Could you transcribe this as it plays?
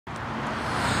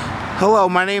Hello,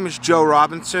 my name is Joe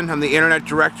Robinson. I'm the Internet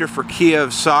Director for Kia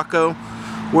of Saco.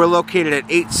 We're located at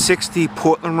 860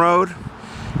 Portland Road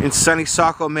in sunny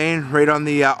Saco, Maine, right on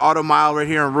the auto mile right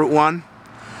here on Route 1.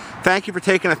 Thank you for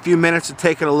taking a few minutes and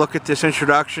taking a look at this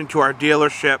introduction to our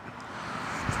dealership.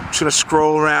 I'm just going to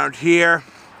scroll around here.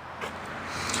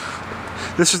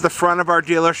 This is the front of our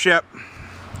dealership.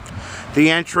 The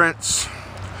entrance.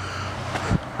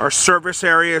 Our service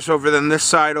area is over on this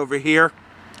side over here.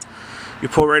 You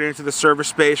pull right into the service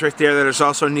space right there. That is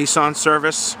also Nissan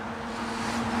service.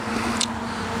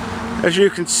 As you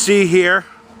can see here,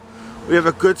 we have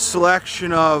a good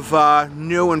selection of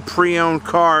new and pre-owned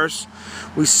cars.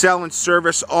 We sell and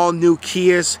service all new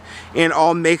Kias and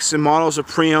all makes and models of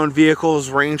pre-owned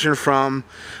vehicles, ranging from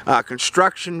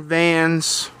construction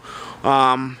vans,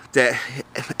 the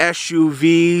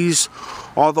SUVs,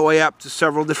 all the way up to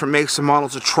several different makes and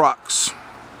models of trucks.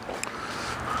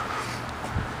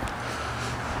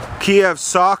 Kia of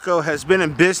Saco has been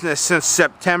in business since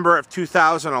September of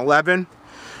 2011.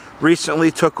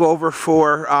 Recently took over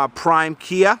for Prime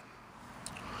Kia.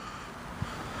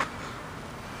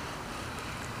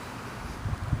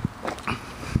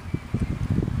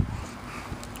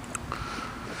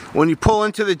 When you pull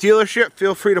into the dealership,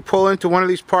 feel free to pull into one of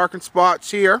these parking spots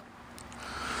here.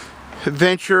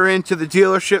 Venture into the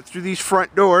dealership through these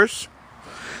front doors.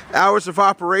 Hours of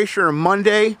operation are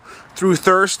Monday through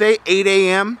Thursday, 8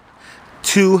 a.m.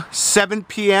 to 7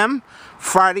 p.m.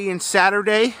 Friday and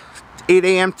Saturday, 8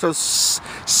 a.m. to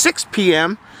 6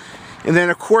 p.m. And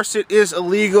then, of course, it is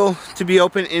illegal to be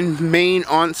open in Maine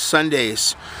on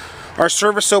Sundays. Our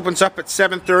service opens up at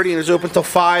 7:30 and is open till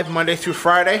 5 Monday through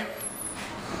Friday.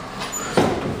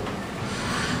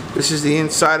 This is the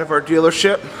inside of our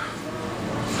dealership.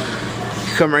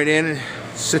 You come right in and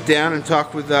sit down and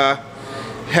talk with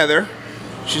Heather.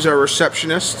 She's our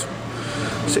receptionist.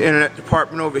 It's the internet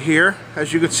department over here.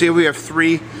 As you can see, we have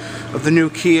 3 of the new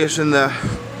Kias in the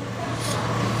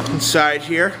inside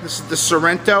here. This is the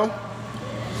Sorento.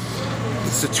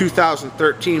 It's the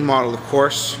 2013 model, of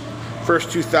course. First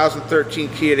 2013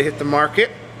 Kia to hit the market.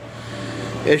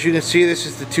 As you can see, this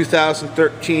is the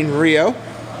 2013 Rio.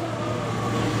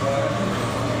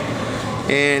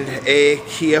 And a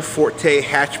Kia Forte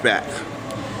hatchback.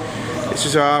 This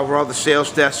is where all the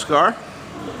sales desks are.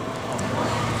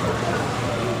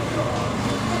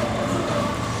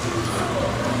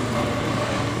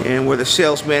 And where the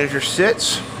sales manager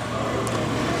sits.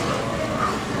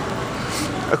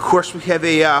 Of course, we have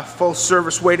a full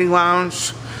service waiting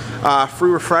lounge,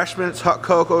 free refreshments, hot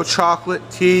cocoa, chocolate,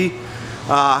 tea,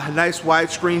 a nice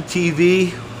widescreen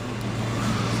TV.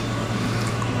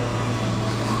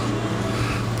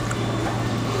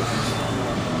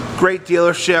 Great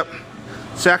dealership.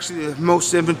 It's actually the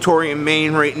most inventory in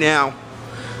Maine right now.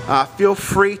 Feel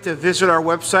free to visit our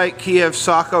website,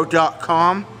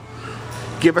 kiaofsaco.com.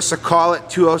 Give us a call at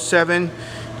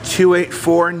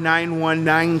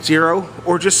 207-284-9190,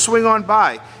 or just swing on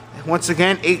by. Once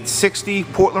again, 860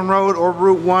 Portland Road or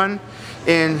Route 1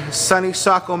 in sunny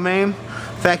Saco, Maine.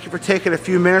 Thank you for taking a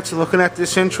few minutes and looking at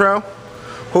this intro.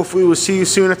 Hopefully we'll see you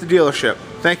soon at the dealership.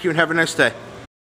 Thank you and have a nice day.